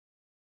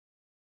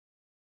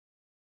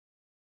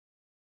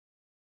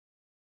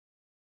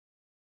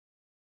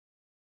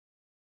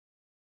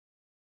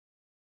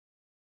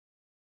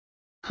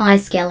Hi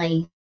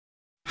Skelly.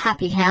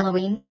 Happy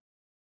Halloween.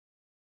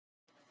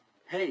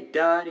 Hey,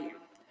 Daddy.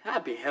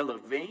 Happy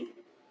Halloween.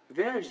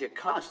 Where's your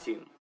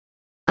costume?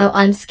 Oh,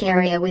 I'm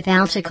scarier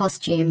without a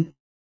costume.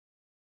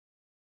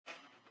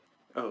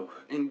 Oh,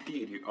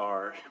 indeed you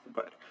are.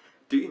 But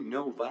do you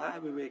know why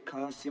we wear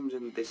costumes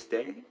on this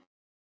day?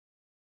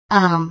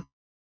 Um,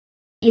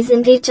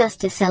 isn't it just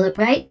to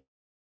celebrate?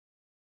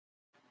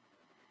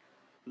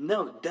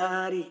 No,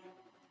 Daddy.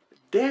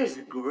 There's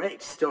a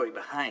great story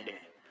behind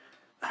it.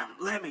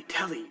 Let me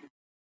tell you.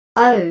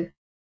 Oh,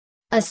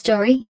 a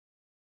story?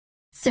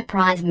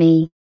 Surprise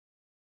me.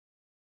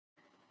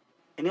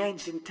 In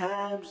ancient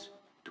times,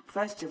 the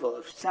festival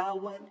of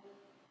Samhain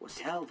was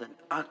held on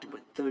October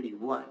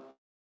 31.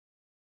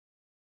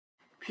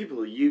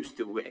 People used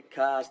to wear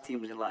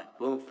costumes and light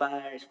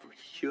bonfires for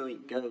shooing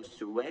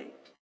ghosts away.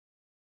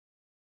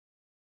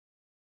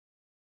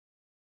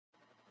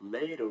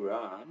 Later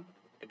on,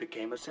 it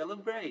became a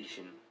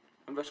celebration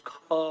and was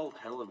called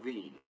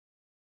Halloween.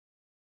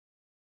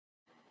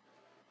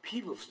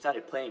 People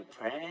started playing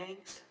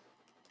pranks,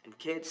 and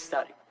kids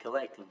started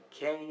collecting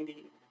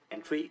candy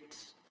and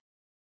treats.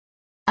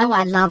 Oh,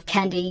 I love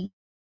candy.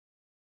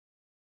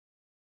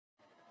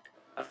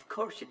 Of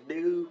course you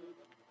do.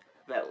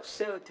 Well,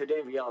 so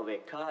today we all wear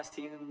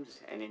costumes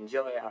and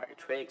enjoy our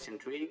tricks and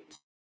treats.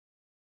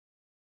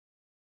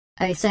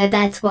 Oh, so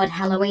that's what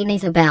Halloween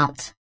is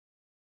about.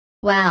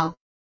 Wow,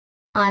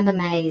 I'm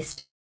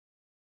amazed.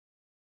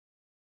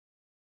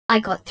 I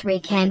got 3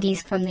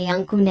 candies from the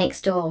uncle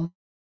next door.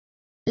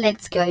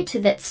 Let's go to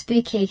that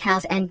spooky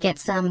house and get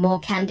some more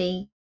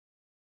candy.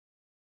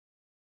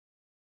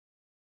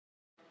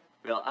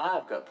 Well,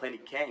 I've got plenty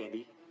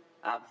candy.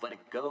 I've let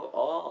it go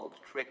all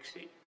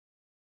tricksy.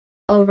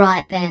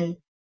 Alright then.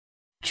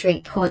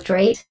 Trick or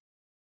treat?